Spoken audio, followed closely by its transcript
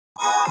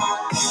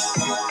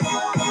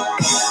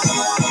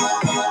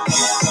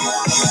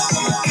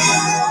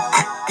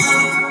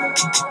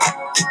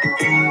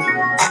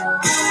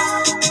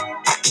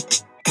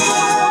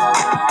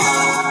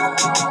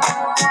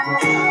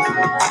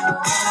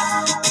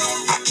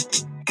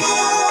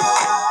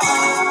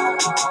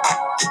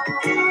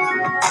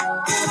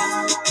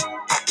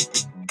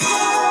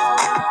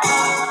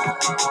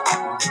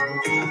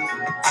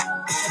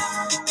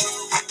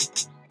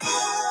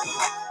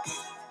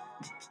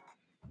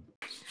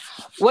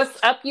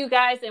What's up, you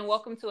guys, and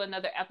welcome to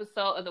another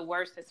episode of The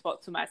Words That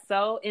Spoke to My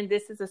Soul. And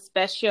this is a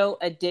special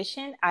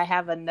edition. I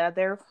have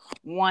another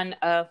one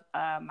of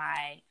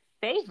my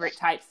favorite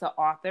types of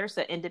authors,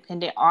 an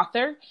independent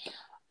author,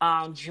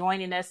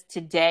 joining us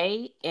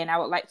today. And I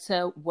would like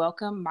to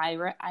welcome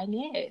Myra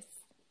Inez.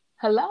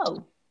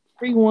 Hello.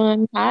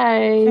 Everyone.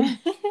 Hi.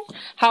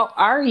 How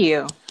are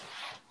you?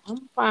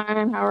 I'm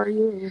fine. How are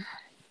you?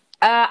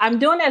 I'm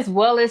doing as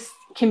well as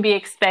can be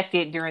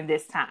expected during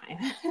this time.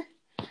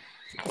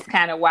 It's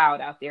kind of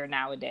wild out there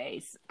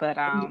nowadays, but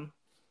I'm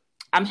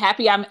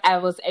happy I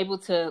was able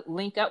to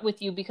link up with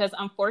you because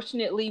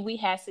unfortunately we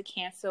had to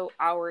cancel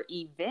our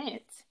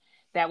event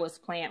that was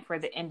planned for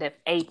the end of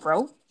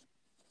April.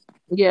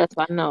 Yes,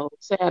 I know.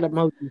 Sad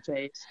emoji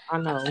face. I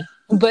know.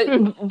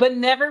 But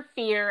never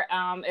fear.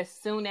 As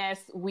soon as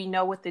we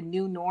know what the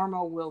new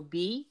normal will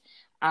be,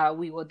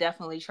 we will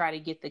definitely try to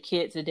get the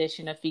kids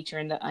edition of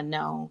Featuring the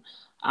Unknown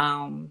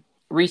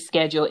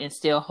reschedule and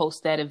still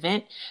host that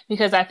event,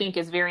 because I think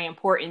it's very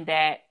important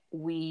that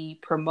we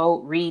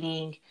promote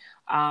reading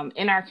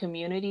in our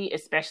community,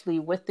 especially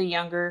with the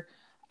younger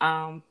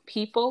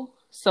people,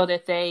 so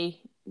that they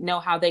know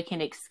how they can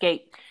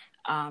escape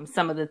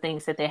some of the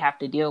things that they have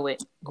to deal with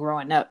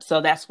growing up. So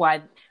that's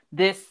why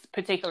this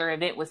particular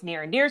event was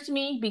near and dear to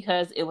me,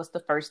 because it was the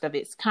first of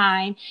its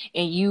kind,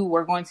 and you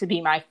were going to be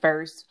my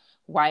first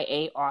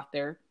YA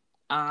author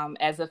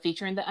as a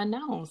Featuring the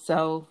Unknown.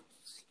 So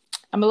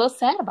I'm a little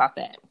sad about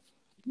that.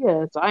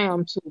 Yes, I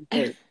am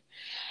too.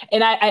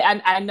 And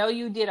I know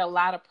you did a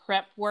lot of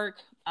prep work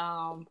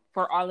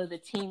for all of the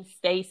Team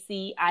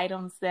Stacy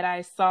items that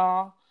I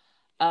saw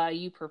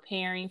you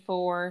preparing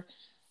for.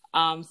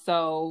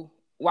 So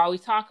while we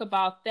talk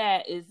about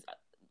that,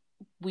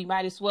 we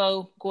might as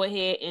well go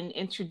ahead and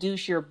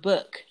introduce your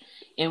book.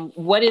 And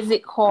what is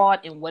it called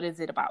and what is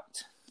it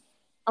about?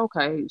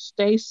 Okay,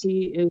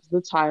 Stacy is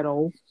the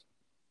title.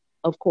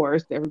 Of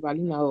course, everybody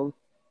knows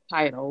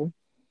title.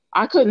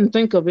 I couldn't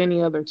think of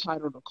any other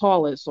title to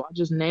call it, so I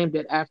just named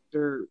it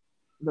after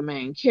the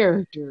main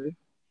character.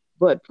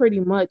 But pretty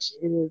much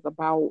it is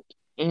about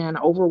an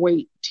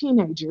overweight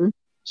teenager.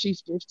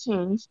 She's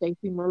 15,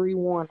 Stacy Marie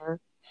Warner,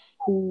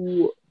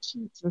 who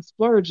cheats and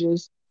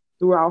splurges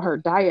throughout her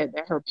diet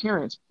that her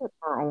parents put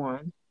her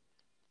on.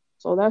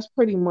 So that's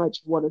pretty much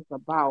what it's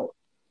about.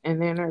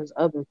 And then there's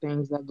other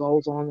things that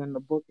goes on in the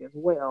book as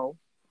well.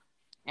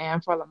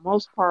 And for the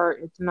most part,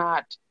 it's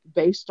not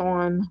based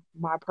on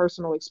my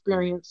personal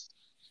experience,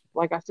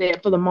 like I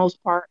said, for the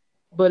most part,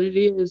 but it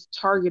is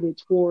targeted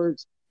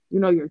towards,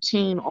 your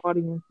teen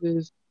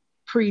audiences,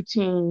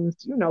 preteens,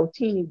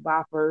 teeny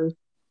boppers.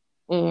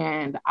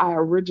 And I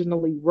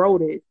originally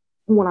wrote it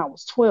when I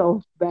was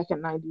 12 back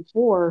in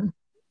 94.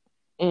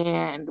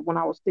 And when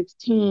I was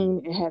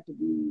 16,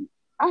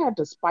 I had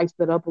to spice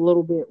it up a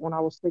little bit when I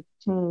was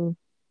 16.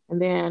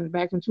 And then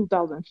back in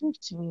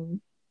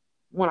 2015,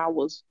 when I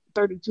was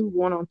 32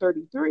 going on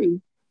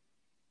 33,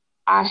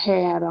 I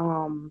had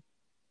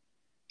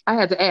I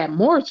had to add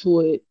more to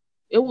it.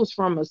 It was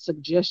from a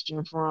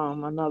suggestion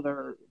from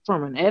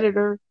an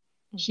editor.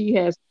 She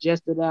had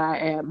suggested that I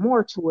add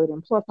more to it,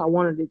 and plus I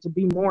wanted it to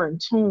be more in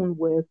tune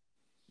with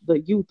the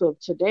youth of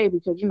today,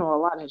 because a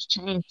lot has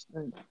changed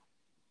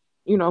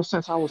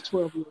since I was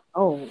 12 years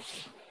old.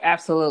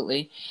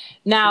 Absolutely.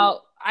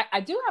 Now, I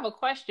do have a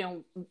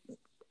question.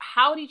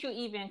 How did you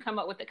even come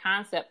up with the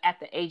concept at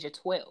the age of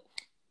 12?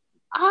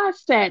 I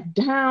sat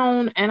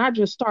down and I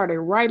just started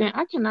writing.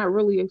 I cannot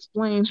really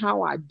explain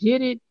how I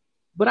did it,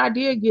 but I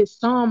did get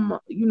some,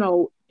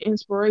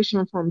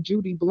 inspiration from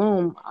Judy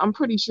Blume. I'm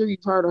pretty sure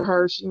you've heard of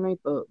her. She made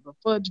the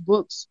Fudge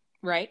books.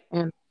 Right.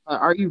 And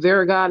Are You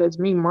There, God? It's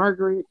Me,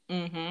 Margaret.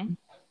 Mm-hmm.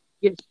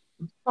 Get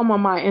some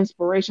of my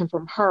inspiration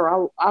from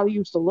her. I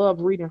used to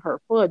love reading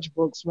her Fudge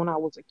books when I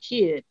was a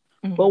kid.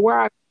 Mm-hmm. But where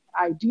I got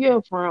the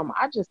idea from,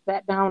 I just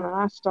sat down and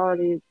I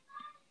started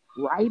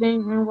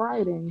writing and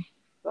writing.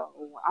 So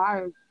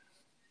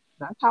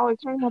that's how it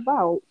came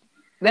about.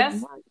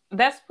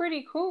 That's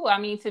pretty cool. I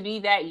mean, to be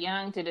that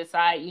young to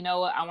decide, you know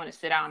what, I want to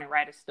sit down and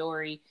write a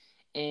story,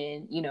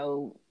 and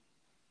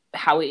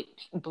how it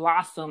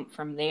blossomed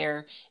from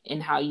there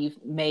and how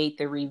you've made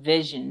the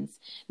revisions.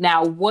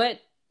 Now, what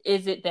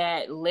is it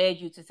that led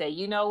you to say,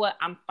 you know what,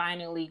 I'm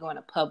finally going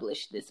to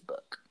publish this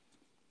book?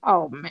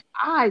 Oh man,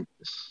 I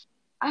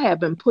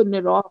have been putting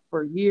it off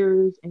for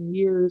years and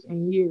years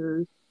and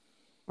years.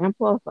 And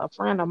plus, a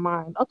friend of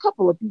mine, a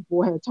couple of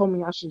people had told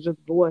me I should just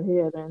go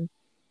ahead and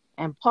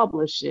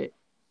publish it.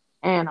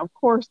 And of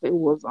course, it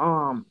was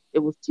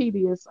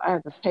tedious. I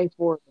had to pay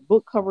for the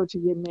book cover to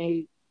get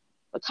made,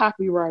 the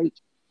copyright,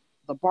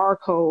 the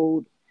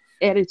barcode,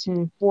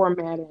 editing,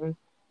 formatting.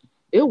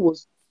 It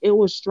was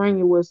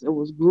strenuous, it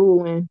was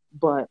grueling,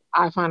 but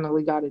I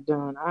finally got it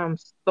done. I'm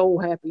so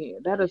happy.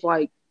 That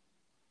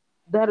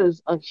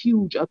is a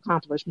huge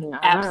accomplishment,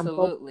 and I am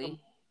so Absolutely.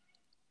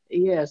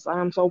 yes, I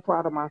am so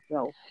proud of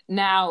myself.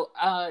 Now,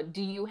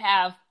 do you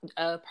have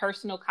a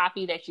personal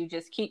copy that you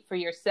just keep for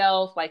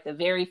yourself, like the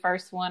very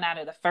first one out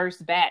of the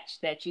first batch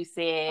that you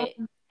said,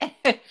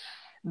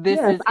 this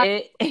Yes, is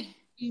it?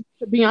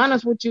 to be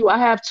honest with you, I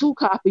have two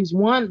copies.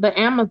 One, the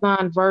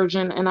Amazon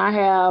version, and I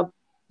have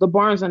the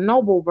Barnes and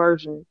Noble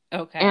version.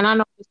 And Okay. I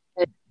know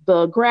that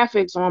the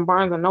graphics on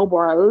Barnes and Noble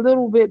are a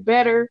little bit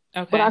better,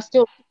 but I Okay.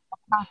 still keep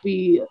a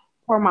copy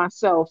for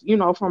myself,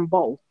 from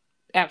both.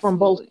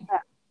 Absolutely.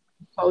 Platforms.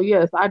 So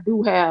yes, I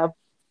do have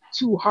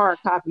two hard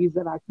copies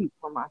that I keep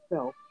for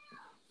myself.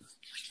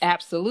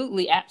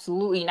 Absolutely.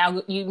 Absolutely.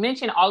 Now, you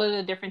mentioned all of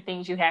the different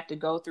things you have to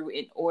go through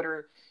in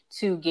order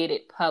to get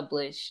it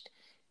published.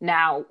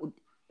 Now,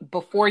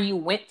 before you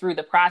went through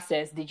the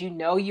process, did you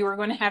know you were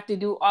going to have to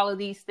do all of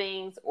these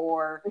things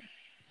or?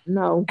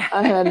 No,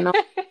 I had no.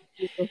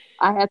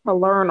 I had to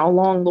learn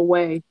along the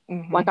way.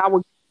 Like Mhm. I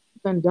would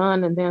get something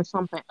done and then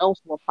something else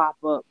will pop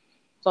up.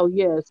 So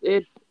yes,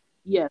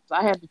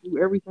 I had to do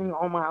everything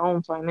on my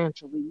own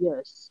financially.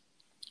 Yes.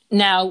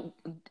 Now,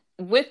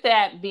 with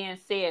that being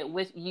said,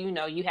 with you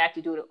had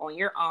to do it on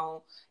your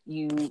own.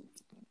 You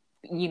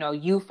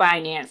you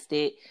financed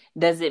it.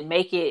 Does it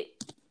make it?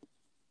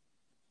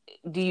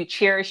 Do you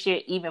cherish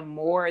it even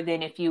more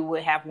than if you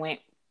would have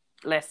went,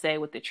 let's say,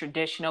 with the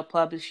traditional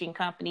publishing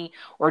company,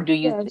 or do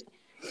you? Yes.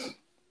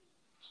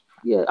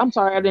 Yeah. I'm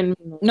sorry, I didn't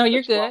mean to No,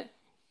 you're cut you off.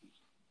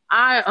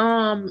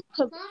 good.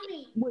 Because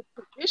with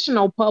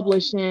traditional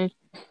publishing,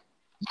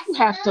 you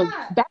have to.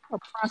 That's a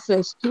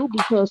process too,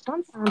 because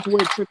sometimes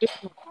with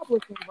traditional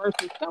publishing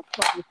versus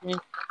self-publishing,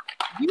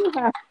 you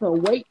have to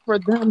wait for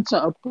them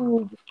to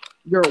approve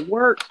your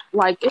work.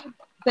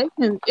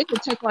 It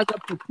could take like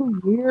up to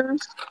 2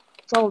 years.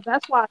 So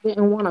that's why I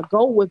didn't want to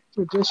go with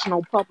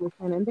traditional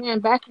publishing. And then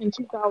back in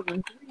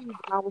 2003, when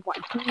I was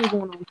like 20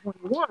 going on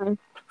 21,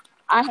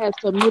 I had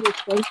submitted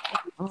Stacey.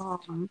 I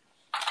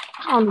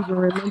don't even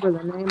remember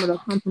the name of the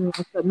company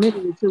I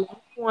submitted it to.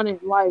 They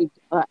wanted like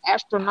an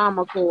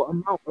astronomical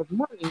amount of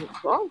money.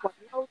 So I was like,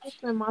 no,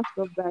 just send my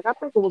stuff back. I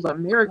think it was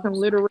American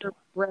Literary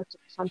Press or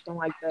something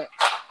like that.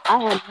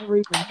 I had never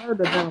even heard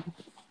of them.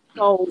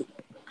 So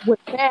with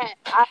that,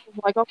 I was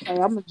like, okay,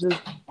 I'm gonna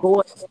just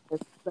go ahead and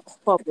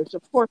self-publish.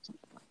 Of course,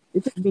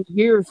 it took me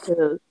years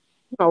to,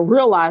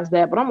 realize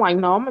that, but I'm like,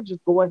 no, I'm gonna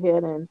just go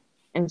ahead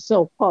and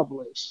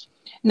self-publish.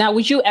 Now,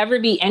 would you ever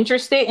be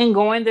interested in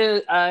going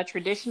the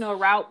traditional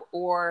route,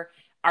 or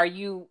are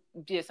you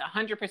just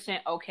 100%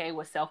 okay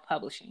with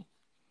self-publishing?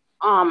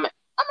 I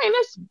mean,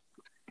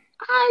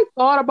 I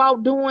thought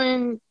about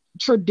doing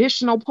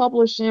traditional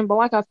publishing, but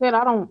like I said,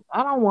 I don't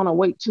want to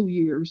wait 2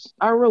 years.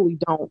 I really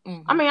don't. I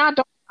Hmm. mean, I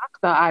don't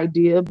like the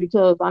idea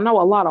because I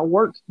know a lot of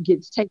work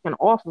gets taken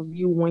off of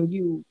you when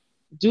you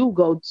do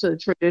go to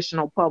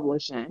traditional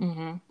publishing.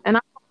 Hmm. And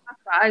I don't like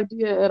the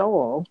idea at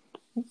all.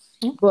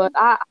 But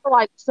I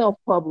like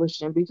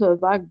self-publishing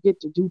because I get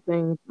to do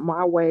things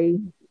my way,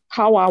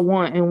 how I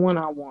want and when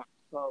I want.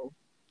 So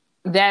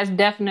That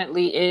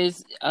definitely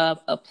is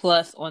a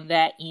plus on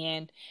that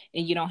end,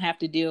 and you don't have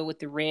to deal with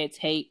the red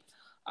tape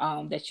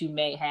that you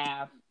may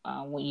have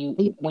yeah,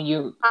 when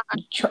you're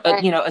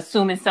I-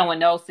 assuming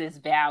someone else's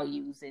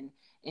values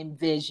and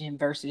vision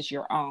versus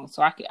your own.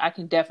 So I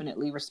can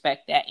definitely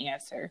respect that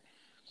answer.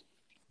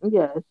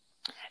 yes,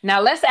 Now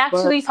let's but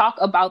actually talk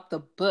about the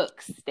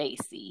book,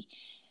 Stacy.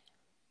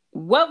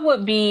 What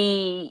would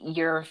be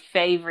your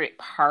favorite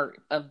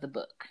part of the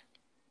book?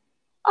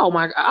 oh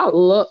my God, I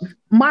love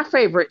my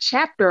favorite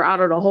chapter out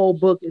of the whole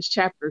book is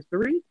chapter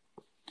 3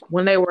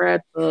 when they were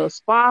at the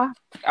spa.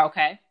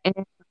 Okay.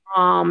 And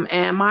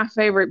and my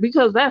favorite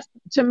because that's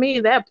to me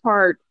that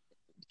part,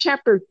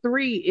 chapter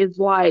 3 is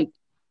like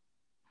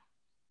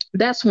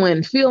that's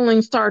when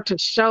feelings start to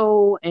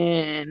show,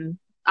 and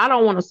I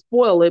don't want to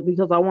spoil it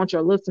because I want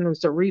your listeners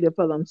to read it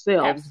for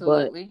themselves,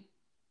 but Absolutely.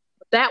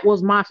 that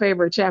was my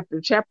favorite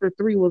chapter. Chapter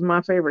 3 was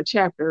my favorite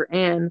chapter,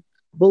 and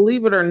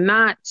believe it or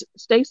not,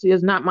 Stacy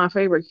is not my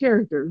favorite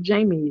character.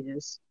 Jamie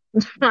is.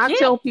 I Get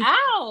tell people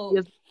out.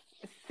 is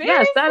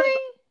yes, that is.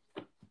 Seriously?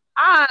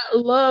 I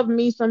love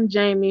me some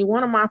Jamie.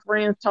 One of my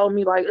friends told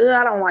me like,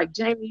 I don't like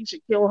Jamie. You should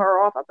kill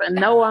her off. I said,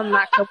 no, I'm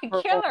not killing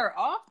her Kill off. her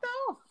off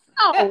though?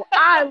 No,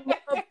 I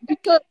love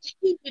because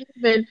he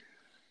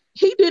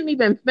didn't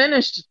even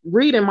finish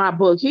reading my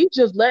book. He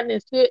just letting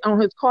it sit on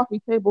his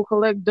coffee table,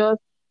 collect dust.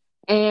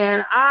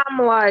 And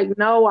I'm like,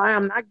 no, I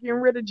am not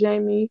getting rid of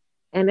Jamie.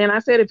 And then I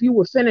said, if you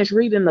would finish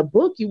reading the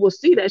book, you will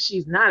see that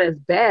she's not as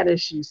bad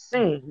as she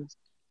seems.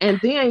 And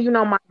then,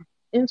 my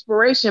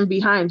inspiration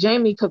behind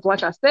Jamie, because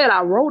like I said,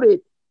 I wrote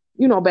it,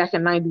 back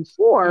in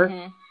 94. Hmm.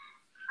 I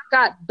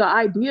got the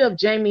idea of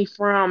Jamie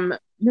from,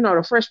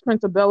 the Fresh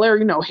Prince of Bel Air,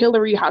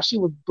 Hillary, how she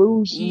was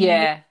bougie,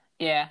 Yeah,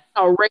 yeah.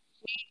 Ray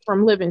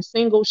from Living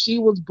Single, she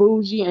was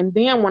bougie. And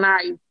then when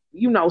I,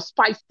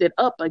 spiced it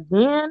up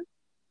again,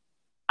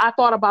 I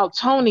thought about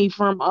Tony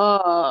from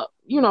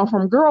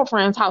from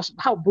Girlfriends,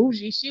 how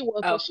bougie she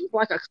was. So Oh, she's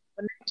like a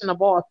combination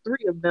of all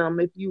three of them.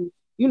 If you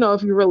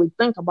really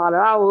think about it,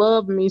 I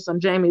love me some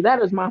Jamie.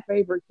 That is my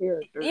favorite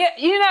character. yeah.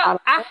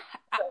 Out of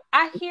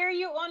I hear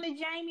you on the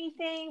Jamie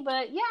thing,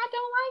 but yeah, I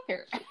don't like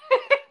her.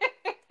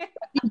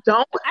 you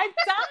don't. I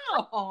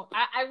don't.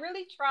 I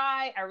really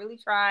try. I really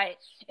try.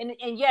 And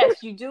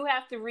yes, you do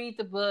have to read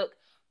the book,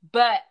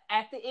 but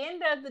at the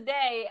end of the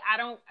day, I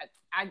don't.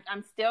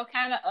 I'm still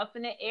kind of up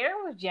in the air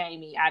with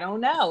Jamie. I don't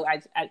know.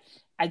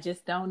 I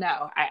just don't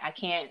know. I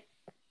can't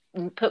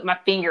put my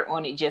finger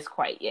on it just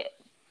quite yet.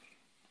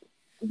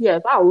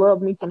 Yes, I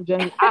love me some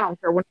Jamie. I don't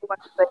care what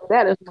nobody say.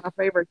 That is my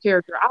favorite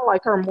character. I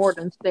like her more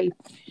than Stacey,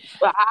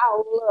 but I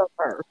love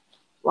her,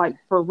 like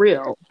for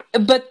real.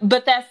 But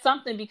that's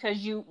something because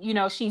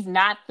she's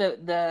not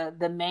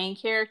the main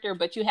character,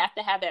 but you have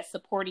to have that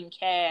supporting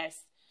cast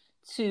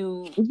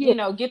to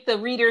Yeah, get the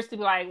readers to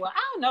be like, well,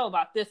 I don't know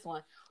about this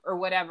one or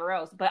whatever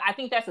else. But I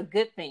think that's a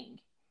good thing.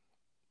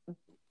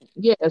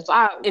 yes,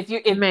 If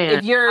you man,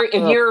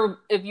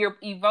 if you're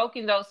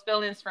evoking those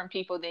feelings from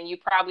people, then you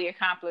probably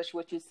accomplished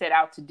what you set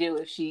out to do.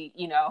 If she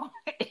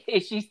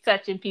if she's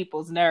touching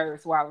people's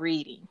nerves while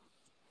reading.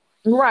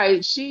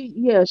 right.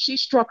 She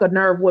struck a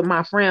nerve with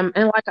my friend.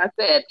 And like I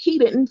said, he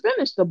didn't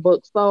finish the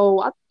book.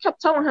 So I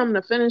kept telling him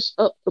to finish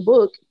up the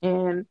book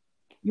and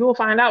you'll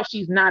find out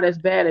she's not as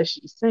bad as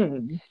she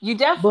seems.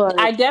 But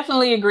I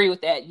definitely agree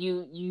with that.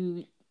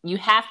 You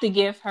have to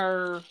give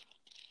her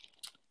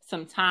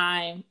some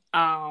time.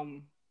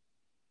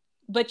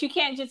 But you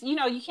can't just,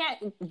 you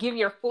can't give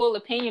your full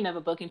opinion of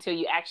a book until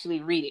you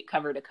actually read it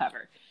cover to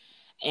cover.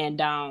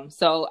 And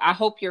so I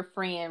hope your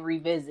friend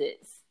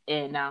revisits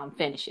and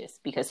finishes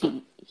because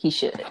he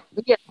should.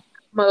 yeah,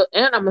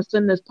 and I'm gonna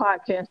send this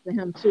podcast to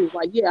him too.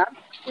 Like, yeah,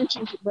 I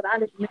mentioned you, but I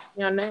didn't mention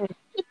your name.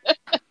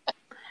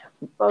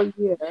 So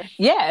yeah.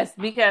 Yes,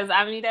 because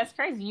I mean that's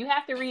crazy. You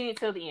have to read it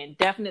till the end.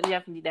 Definitely,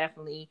 definitely,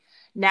 definitely.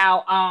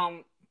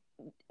 Now,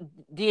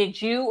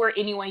 did you or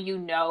anyone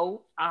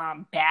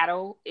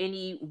battle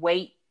any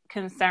weight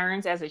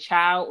concerns as a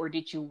child, or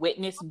did you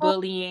witness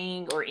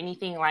bullying or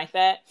anything like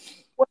that?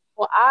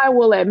 Well, I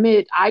will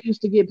admit, I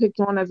used to get picked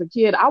on as a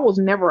kid. I was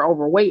never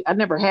overweight. I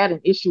never had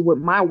an issue with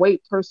my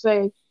weight per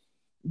se,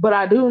 but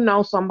I do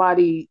know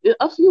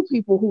a few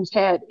people who's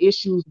had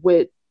issues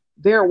with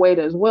their weight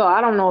as well.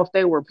 I don't know if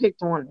they were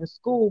picked on in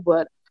school,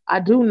 but I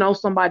do know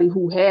somebody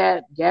who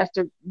had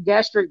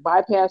gastric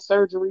bypass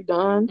surgery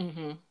done.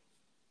 Mm-hmm.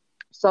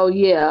 So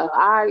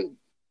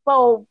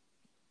so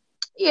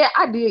yeah,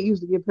 I did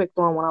used to get picked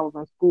on when I was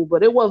in school,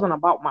 but it wasn't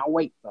about my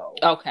weight though.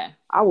 Okay.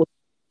 I was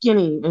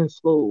skinny in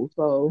school,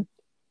 so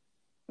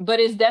But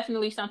it's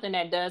definitely something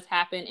that does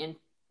happen and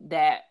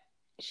that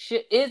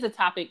is a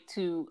topic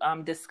to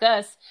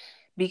discuss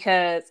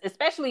because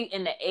especially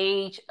in the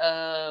age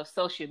of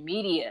social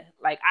media,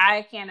 like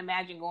I can't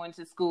imagine going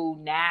to school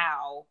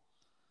now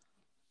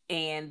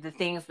and the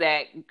things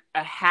that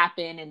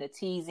happen and the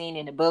teasing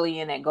and the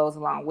bullying that goes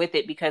along with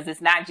it because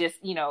it's not just,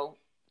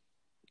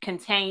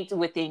 contained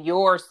within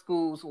your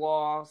school's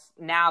walls.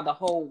 Now the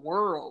whole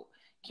world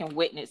can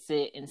witness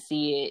it and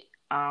see it.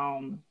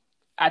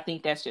 I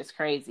think that's just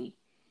crazy.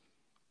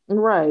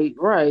 right.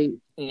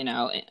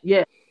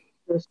 Yeah,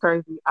 it's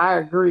crazy. I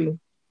agree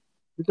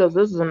because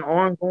this is an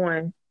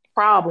ongoing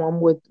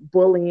problem with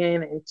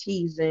bullying and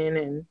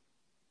teasing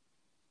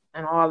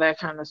and all that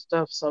kind of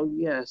stuff. So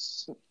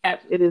yes,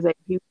 it is a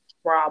huge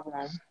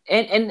problem.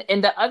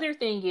 And the other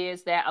thing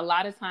is that a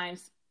lot of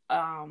times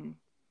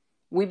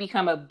we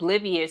become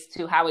oblivious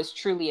to how it's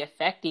truly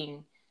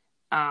affecting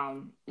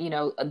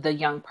the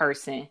young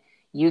person.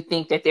 You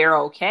think that they're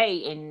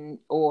okay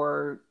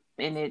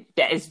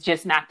that is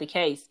just not the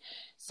case.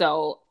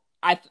 So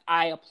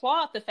I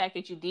applaud the fact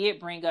that you did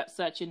bring up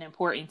such an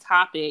important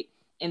topic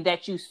and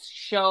that you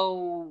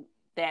show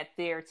that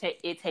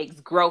it takes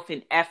growth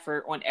and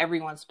effort on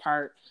everyone's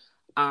part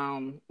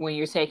when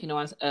you're taking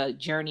on a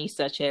journey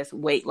such as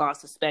weight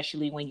loss,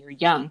 especially when you're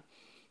young.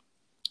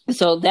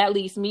 So that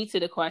leads me to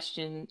the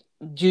question,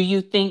 do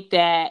you think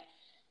that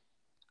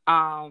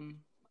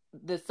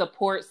the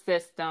support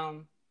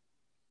system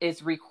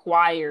is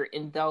required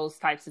in those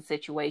types of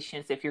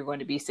situations if you're going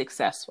to be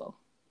successful?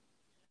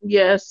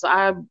 Yes,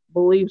 I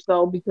believe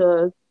so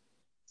because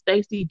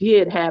Stacey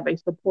did have a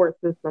support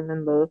system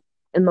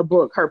in the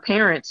book. Her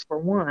parents, for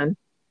one,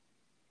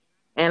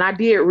 and I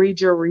did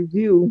read your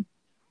review,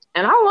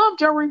 and I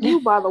loved your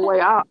review. By the way,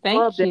 I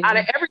loved it. Out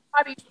of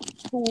everybody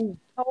who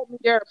told me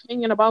their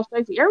opinion about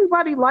Stacey,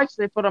 everybody likes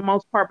it for the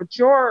most part, but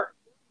your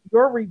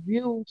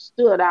review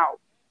stood out.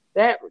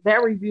 That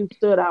review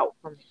stood out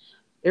for me.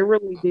 It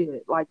really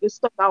did. Like it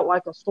stuck out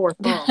like a sore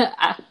thumb.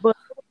 But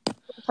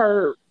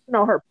her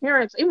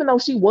parents, even though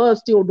she was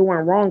still doing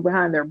wrong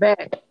behind their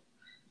back,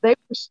 they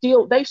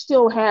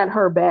still had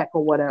her back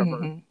or whatever.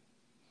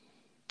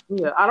 Mm-hmm.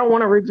 Yeah, I don't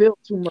want to reveal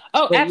too much.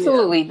 Oh,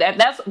 absolutely.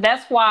 Yeah.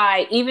 That's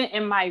why even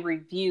in my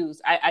reviews,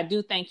 I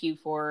do thank you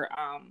for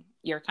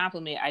your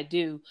compliment. I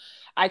do.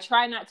 I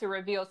try not to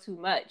reveal too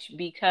much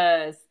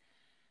because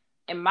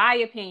in my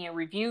opinion,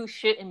 reviews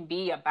shouldn't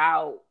be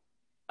about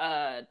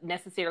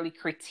necessarily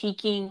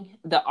critiquing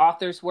the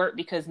author's work,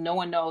 because no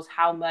one knows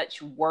how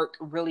much work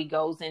really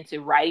goes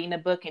into writing a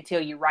book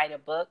until you write a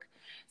book.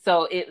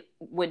 So it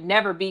would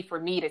never be for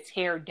me to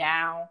tear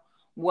down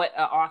what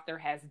an author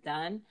has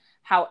done.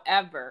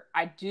 However,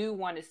 I do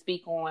want to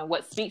speak on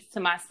what speaks to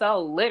my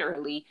soul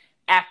literally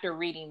after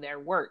reading their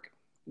work,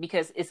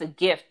 because it's a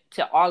gift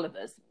to all of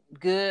us,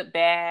 good,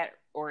 bad,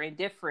 or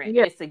indifferent.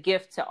 Yeah. It's a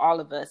gift to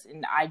all of us.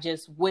 And I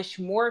just wish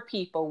more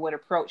people would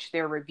approach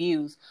their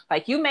reviews.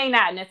 Like, you may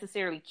not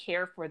necessarily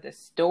care for the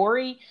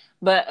story,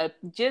 but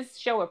just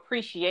show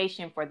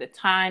appreciation for the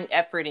time,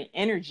 effort, and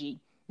energy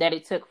that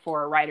it took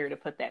for a writer to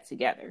put that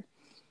together.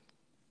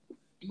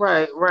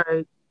 Right.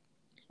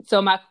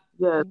 So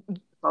yeah,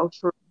 so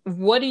true.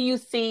 What do you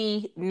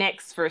see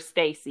next for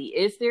Stacey?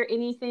 Is there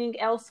anything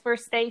else for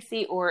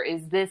Stacey, or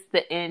is this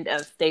the end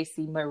of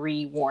Stacey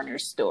Marie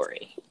Warner's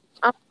story?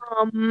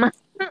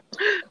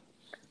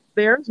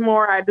 There's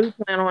more. I do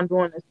plan on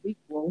doing a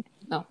sequel.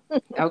 Oh,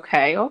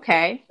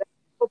 okay.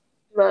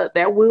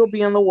 That will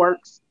be in the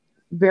works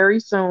very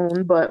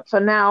soon. But for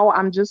now,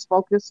 I'm just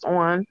focused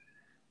on,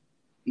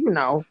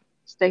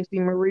 Stacey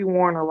Marie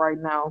Warner right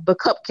now. The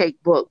Cupcake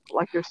Book,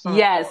 like your son.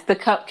 Yes, the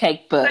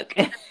Cupcake Book.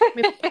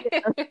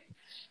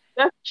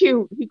 That's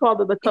cute. He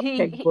called it the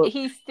Cupcake Book.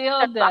 He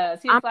still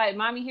does. He's like,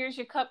 Mommy, here's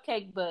your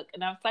cupcake book.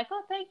 And I was like,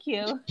 oh, thank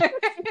you.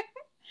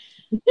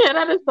 Yeah,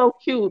 that is so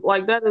cute.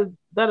 Like, that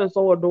is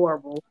so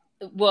adorable.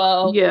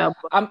 Well, yeah,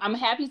 I'm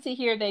happy to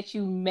hear that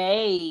you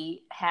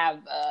may have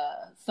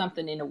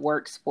something in the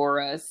works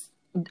for us.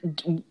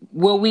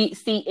 Will we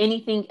see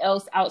anything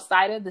else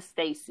outside of the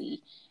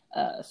Stacey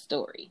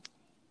story?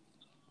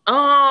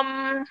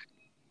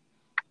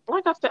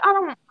 Like I said,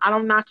 I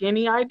don't knock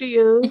any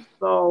ideas.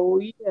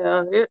 So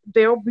yeah,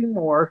 there'll be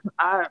more.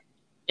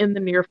 In the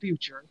near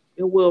future,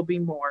 it will be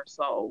more.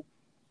 So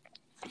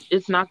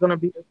it's not going to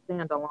be a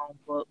standalone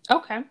book.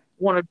 Okay.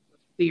 One of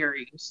the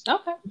series.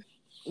 Okay.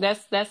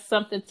 That's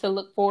something to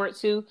look forward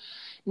to.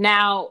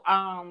 Now,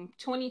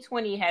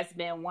 2020 has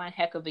been one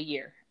heck of a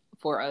year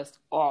for us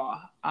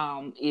all.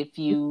 If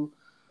you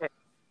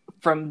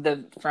from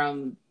the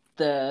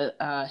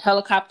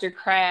helicopter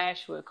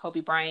crash with Kobe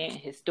Bryant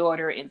and his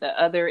daughter and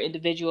the other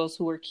individuals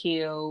who were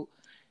killed,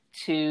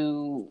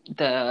 to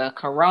the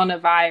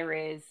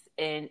coronavirus,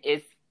 and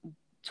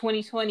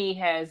 2020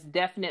 has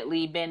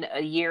definitely been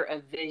a year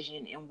of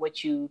vision and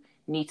what you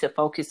need to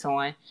focus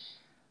on.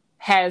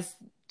 Has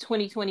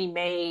 2020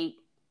 made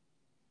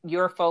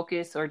your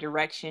focus or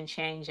direction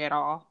change at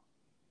all?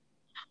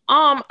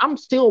 I'm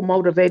still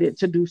motivated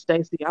to do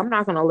Stacey. I'm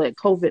not going to let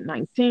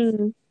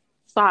COVID-19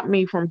 stop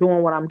me from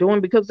doing what I'm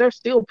doing, because there's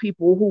still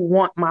people who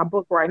want my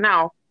book right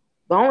now.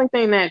 The only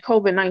thing that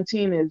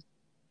COVID-19 is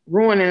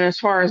ruining as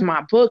far as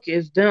my book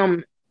is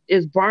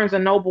Barnes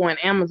and Noble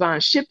and Amazon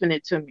shipping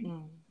it to me.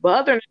 But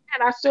other than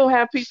that, I still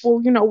have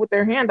people, with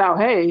their hand out,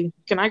 hey,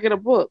 can I get a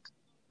book?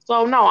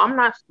 So no, I'm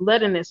not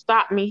letting it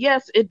stop me.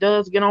 Yes, it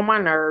does get on my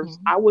nerves.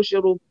 I wish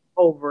it'll be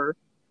over.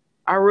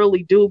 I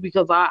really do,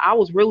 because I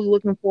was really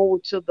looking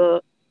forward to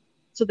the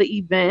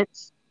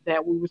events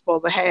that we were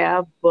supposed to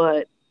have,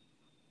 but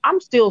I'm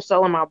still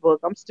selling my book.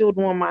 I'm still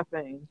doing my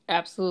thing.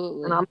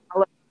 Absolutely. And I'm not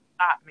letting it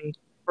stop me,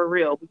 for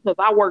real, because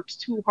I worked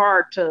too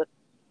hard to,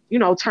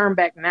 turn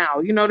back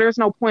now. There's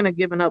no point of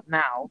giving up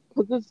now,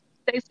 because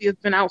Stacey has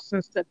been out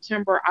since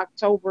September,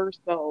 October.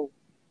 So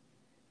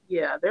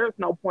yeah, there's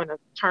no point of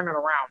turning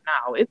around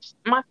now.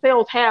 My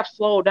sales have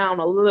slowed down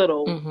a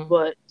little,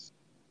 but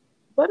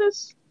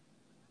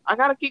I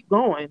gotta keep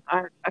going.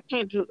 I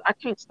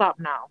can't stop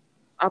now.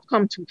 I've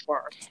come too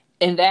far.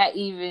 And that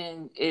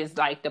even is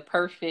like the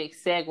perfect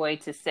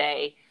segue to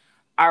say,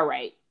 all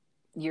right,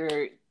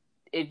 if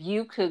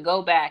you could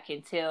go back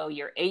and tell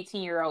your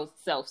 18-year-old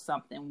self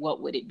something,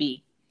 what would it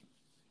be?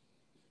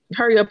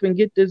 Hurry up and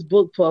get this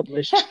book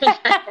published.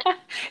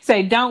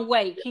 Say, don't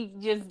wait.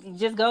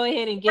 Just go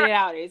ahead and get it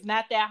out there. It's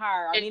not that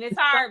hard. I mean, it's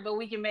hard, but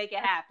we can make it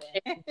happen.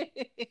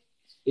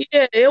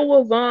 Yeah, it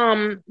was.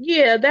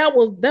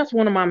 That's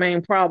one of my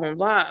main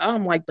problems.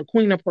 I'm like the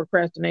queen of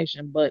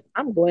procrastination, but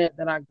I'm glad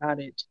that I got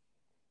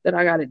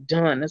it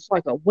done. It's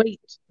like a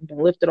weight been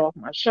lifted off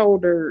my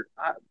shoulder.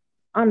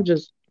 I'm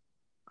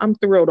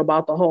thrilled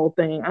about the whole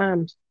thing.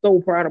 I'm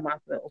so proud of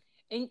myself.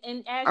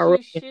 And as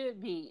you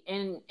should be.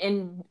 And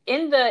in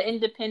the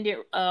independent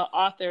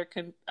author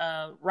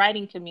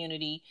writing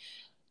community,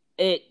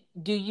 do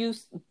you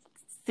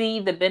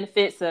see the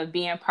benefits of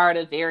being part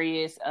of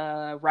various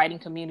writing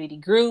community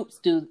groups?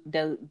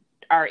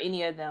 Are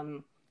any of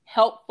them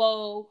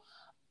helpful,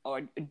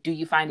 or do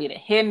you find it a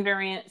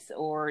hindrance,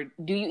 or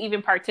do you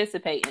even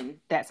participate in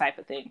that type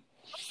of thing?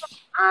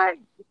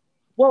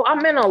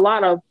 I'm in a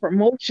lot of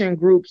promotion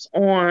groups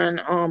on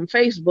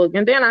Facebook,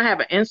 and then I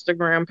have an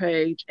Instagram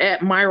page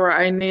at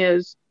Myra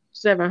Inez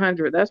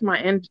 700. That's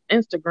my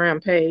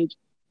Instagram page,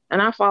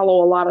 and I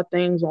follow a lot of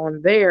things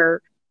on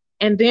there.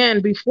 And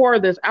then before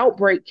this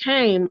outbreak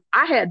came,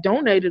 I had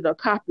donated a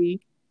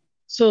copy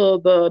to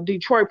the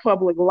Detroit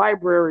Public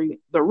Library,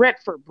 the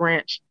Redford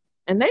branch,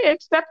 and they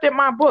accepted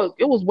my book.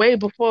 It was way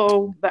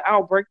before the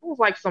outbreak. It was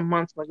like some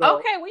months ago.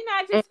 Okay, we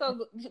not And just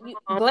go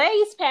um,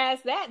 glaze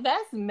past that.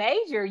 That's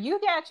major. You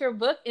got your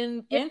book yeah,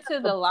 into the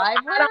but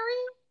library. I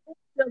don't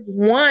just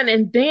one.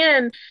 And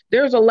then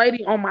there's a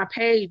lady on my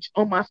page,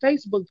 on my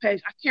Facebook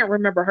page. I can't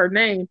remember her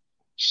name.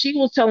 She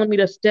was telling me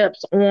the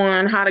steps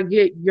on how to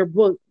get your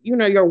book,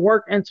 your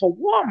work into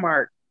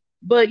Walmart.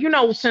 But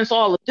since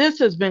all of this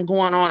has been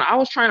going on, I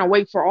was trying to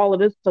wait for all of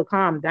this to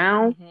calm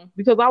down Mm-hmm.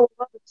 because I would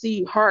love to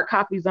see hard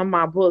copies of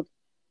my book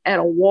at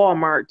a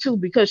Walmart too.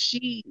 Because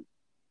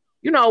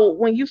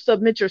when you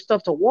submit your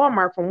stuff to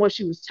Walmart, from what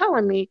she was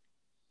telling me,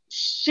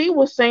 she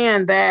was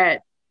saying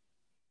that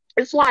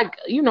it's like,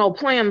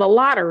 playing the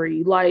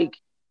lottery. Like,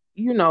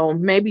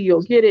 maybe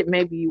you'll get it,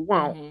 maybe you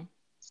won't.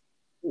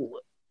 Mm-hmm.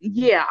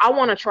 Yeah, I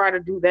want to try to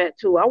do that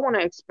too. I want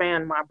to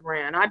expand my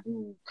brand. I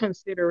do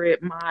consider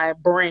it my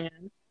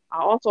brand.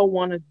 I also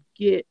want to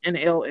get an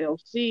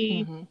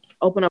LLC, Mm-hmm.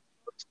 open up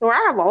a bookstore.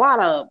 I have a lot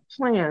of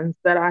plans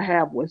that I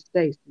have with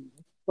Stacy.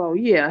 So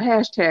yeah,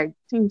 hashtag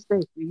Team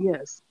Stacy.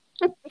 Yes.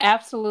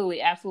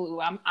 Absolutely,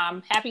 absolutely.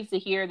 I'm happy to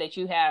hear that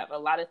you have a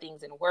lot of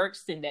things in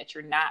works and that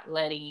you're not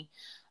letting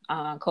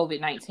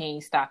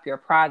COVID-19 stop your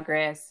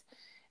progress.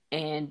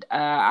 And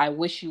I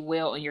wish you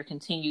well on your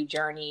continued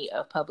journey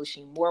of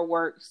publishing more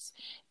works.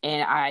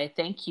 And I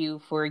thank you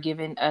for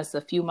giving us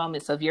a few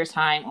moments of your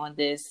time on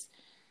this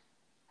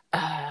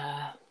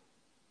uh,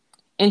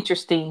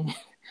 interesting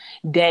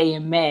day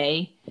in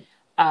May,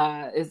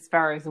 as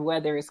far as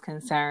weather is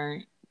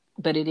concerned.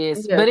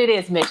 Yes. But it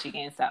is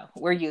Michigan, so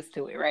we're used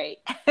to it, right?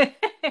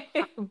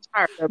 I'm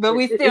tired of But it.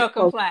 we It's still so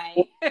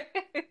complain.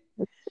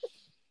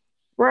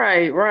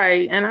 right,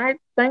 right. And I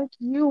thank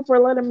you for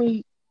letting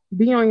me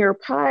be on your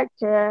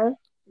podcast.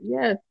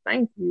 Yes,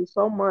 thank you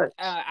so much.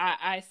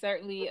 I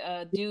certainly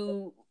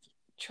do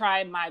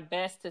try my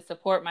best to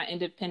support my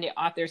independent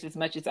authors as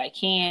much as I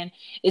can.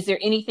 Is there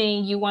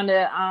anything you want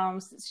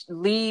to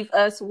leave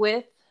us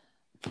with?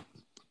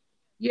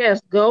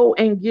 Yes, go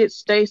and get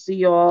Stacy,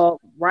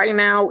 y'all. Right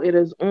now it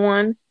is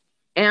on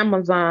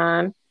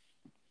Amazon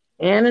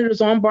and it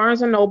is on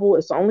Barnes and Noble.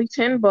 It's only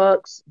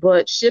 $10,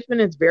 but shipping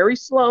is very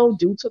slow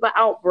due to the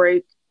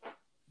outbreak.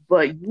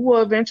 But you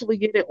will eventually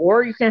get it,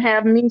 or you can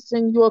have me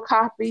send you a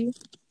copy.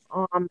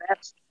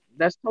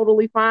 That's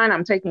totally fine.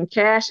 I'm taking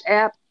Cash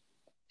App,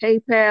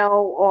 PayPal,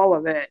 all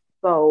of that.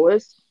 So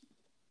it's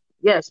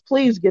yes,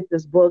 please get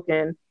this book,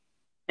 and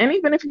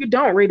even if you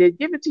don't read it,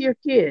 give it to your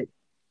kids.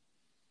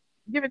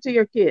 Give it to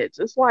your kids.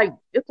 It's like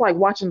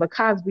watching the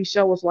Cosby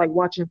Show. It's like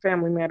watching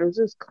Family Matters.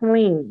 It's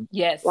clean,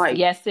 Yes, like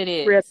yes, it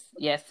very, is.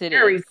 Yes, it is.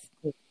 very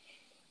clean,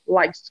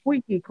 like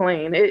squeaky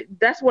clean.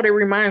 That's what it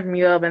reminds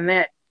me of, and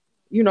that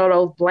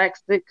those black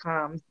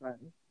sitcoms, and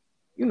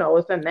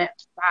it's in that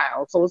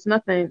style. So it's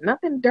nothing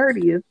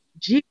dirty. It's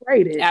G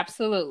rated.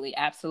 Absolutely,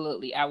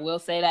 absolutely. I will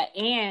say that.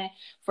 And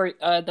for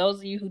those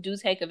of you who do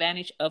take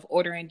advantage of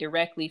ordering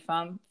directly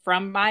from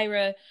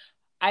Myra,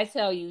 I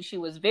tell you, she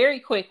was very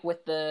quick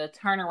with the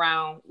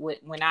turnaround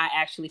when I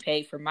actually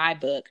paid for my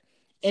book.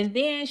 And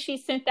then she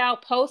sent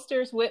out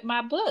posters with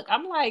my book.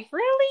 I'm like,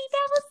 really?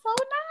 That was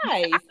so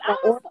nice. I To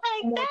was order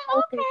like, more that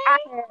posters.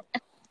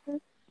 okay.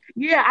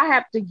 Yeah, I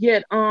have to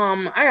get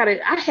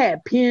I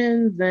had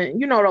pins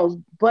and those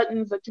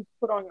buttons that you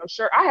put on your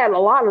shirt. I had a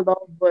lot of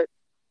those, but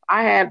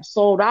I had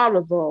sold out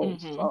of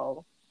those. Mm-hmm.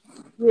 So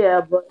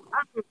yeah, but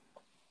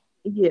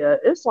yeah,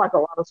 it's like a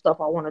lot of stuff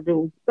I want to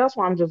do. That's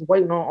why I'm just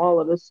waiting on all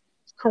of this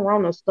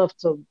Corona stuff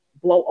to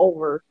blow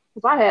over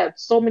because I had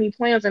so many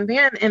plans. And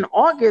then in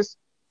August,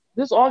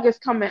 this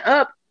August coming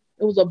up,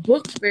 it was a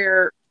book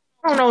fair.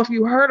 I don't know if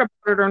you heard about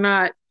it or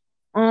not.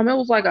 It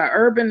was like an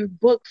urban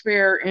book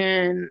fair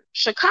in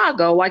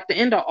Chicago, like the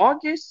end of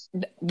August.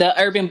 The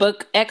Urban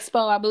Book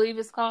Expo, I believe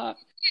it's called.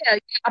 Yeah,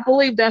 I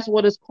believe that's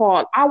what it's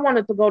called. I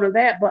wanted to go to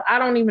that, but I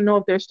don't even know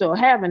if they're still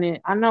having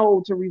it. I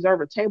know to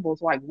reserve a table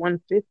is like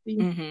 150.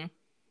 Mm-hmm.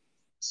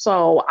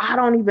 So I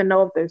don't even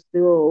know if they're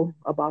still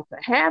about to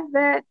have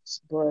that,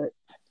 but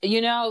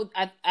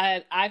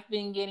I've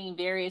been getting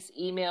various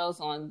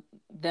emails on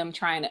them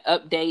trying to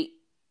update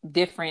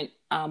different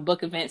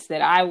book events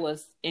that I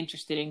was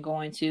interested in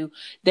going to.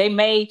 They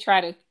may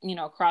try to,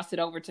 cross it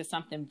over to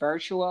something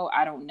virtual.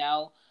 I don't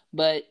know,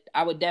 but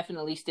I would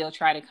definitely still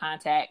try to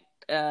contact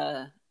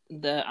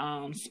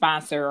the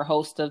sponsor or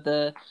host of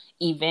the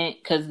event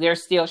because they're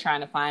still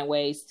trying to find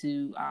ways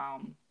to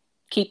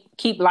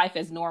keep life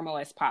as normal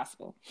as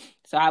possible.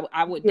 So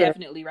I would yeah,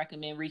 definitely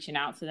recommend reaching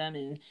out to them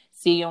and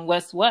seeing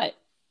what's what.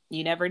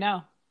 You never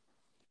know.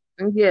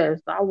 yes,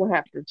 I will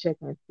have to check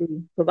and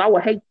see because I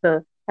would hate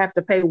to have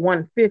to pay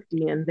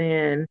 150 and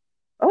then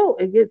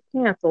it gets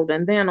canceled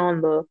and then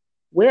on the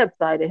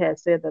website it had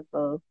said that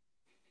the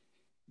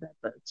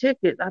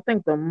ticket I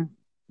think the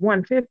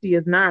 150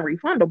 is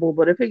non-refundable,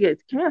 but if it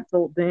gets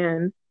canceled,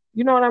 then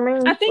you know what I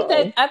mean. So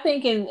I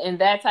think in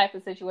that type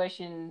of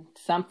situation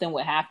something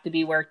would have to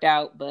be worked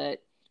out,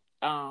 but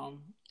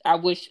I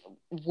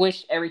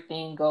wish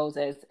everything goes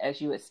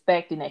as you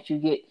expect and that you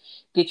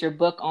get your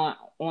book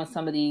on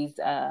some of these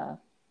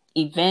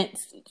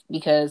events,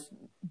 because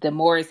the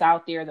more it's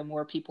out there, the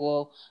more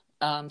people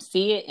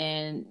see it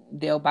and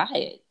they'll buy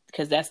it,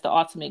 because that's the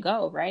ultimate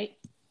goal, right?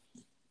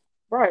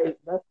 Right.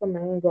 That's the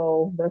main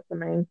goal. That's the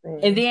main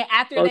And thing. then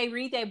after So they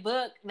read their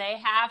book, they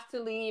have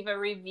to leave a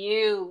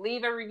review.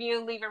 Leave a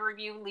review, leave a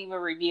review, leave a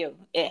review.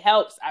 It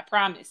helps, I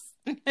promise.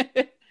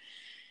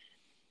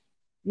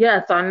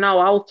 yes, I know.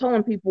 I was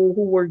telling people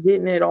who were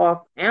getting it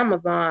off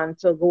Amazon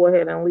to go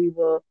ahead and leave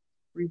a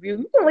review.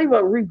 You can leave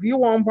a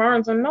review on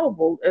Barnes and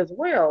Noble as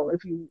well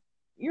if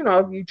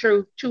if you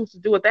choose to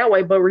do it that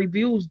way. But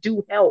reviews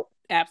do help.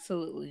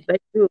 Absolutely. They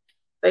do.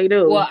 They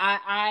Well,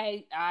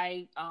 do.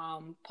 I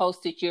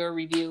posted your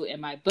review in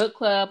my book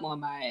club on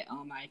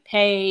my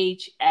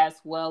page, as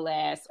well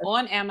as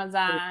on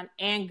Amazon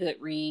and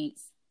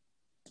Goodreads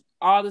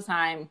all the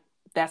time.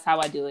 That's how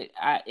I do it.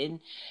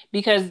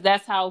 Because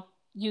that's how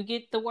you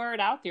get the word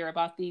out there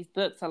about these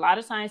books. A lot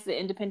of times the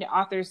independent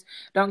authors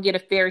don't get a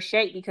fair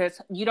shake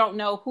because you don't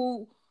know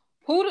who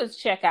to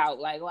check out.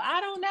 Like, well, I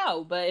don't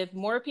know. But if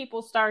more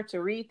people start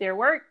to read their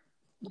work,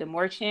 the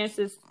more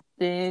chances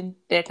then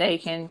that they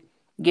can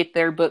get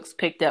their books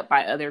picked up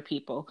by other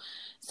people.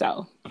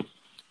 So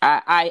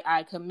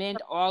I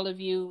commend all of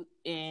you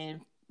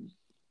in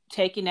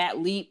taking that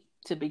leap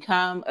to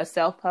become a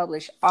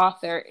self-published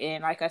author.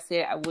 And like I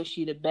said, I wish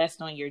you the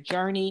best on your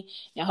journey.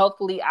 And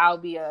hopefully I'll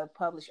be a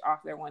published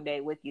author one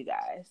day with you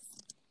guys.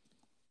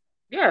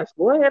 Yes,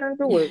 go ahead and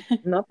do it.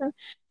 Nothing.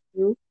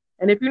 You.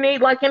 And if you need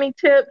like any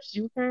tips,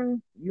 you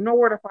know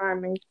where to find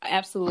me.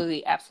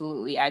 Absolutely,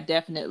 absolutely. I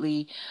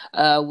definitely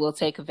will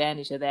take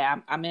advantage of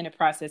that. I'm in the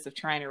process of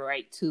trying to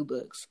write 2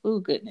 books. Oh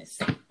goodness,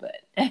 but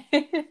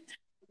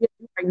You're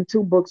writing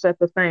 2 books at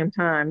the same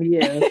time.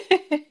 Yeah.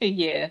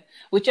 yeah,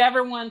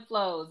 whichever one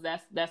flows,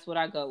 that's what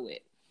I go with.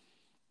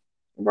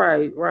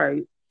 Right,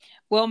 right.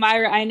 Well,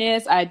 Myra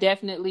Inez, I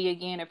definitely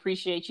again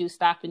appreciate you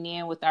stopping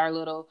in with our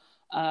little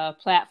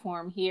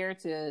platform here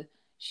to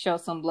show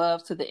some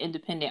love to the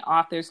independent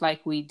authors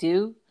like we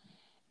do.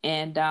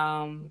 And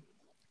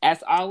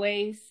as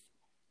always,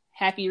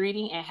 happy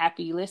reading and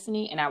happy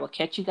listening. And I will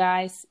catch you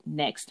guys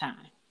next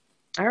time.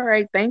 All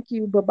right. Thank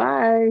you.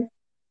 Bye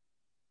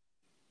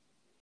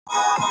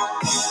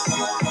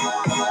bye.